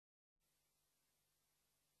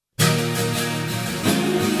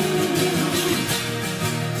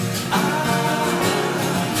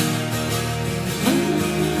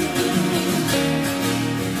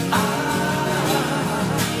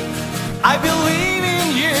believe in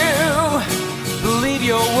you, believe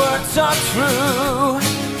your words are true.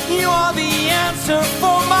 You are the answer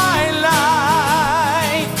for my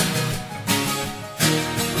life.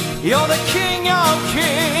 You're the King of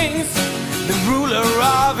Kings, the ruler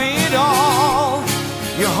of it all.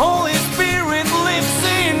 Your Holy Spirit lives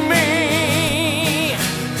in me.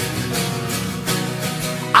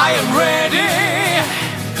 I am ready.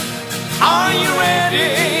 Are you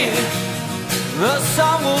ready? The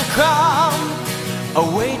sun will come,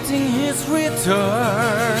 awaiting his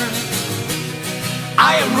return.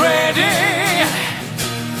 I am ready.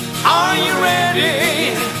 Are you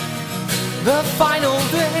ready? The final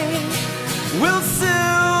day will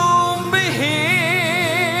soon be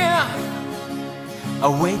here,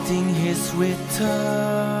 awaiting his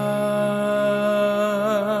return.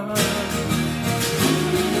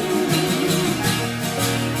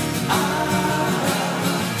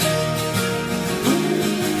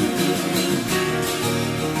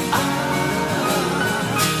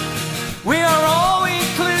 We are all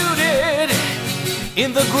included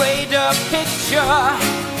in the greater picture.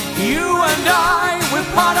 You and I, we're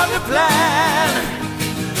part of the plan.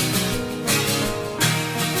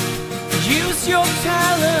 Use your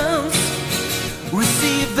talents,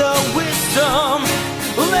 receive the wisdom.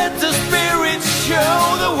 Let the Spirit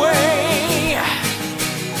show the way.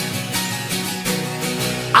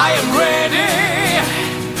 I am ready.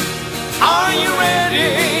 Are you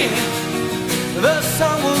ready? The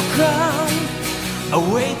sun will come,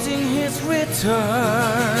 awaiting his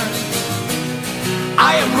return.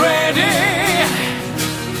 I am ready.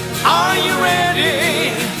 Are you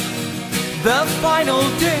ready? The final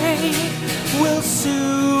day will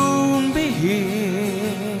soon be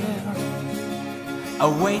here,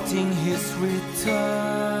 awaiting his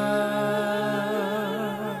return.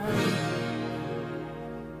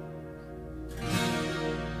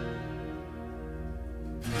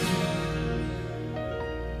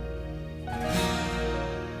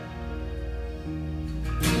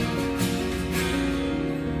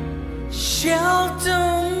 Shelter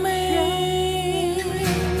me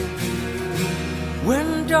when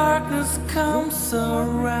darkness comes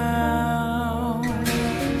around.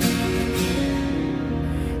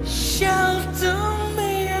 Shelter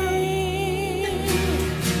me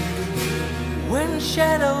when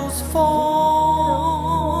shadows fall.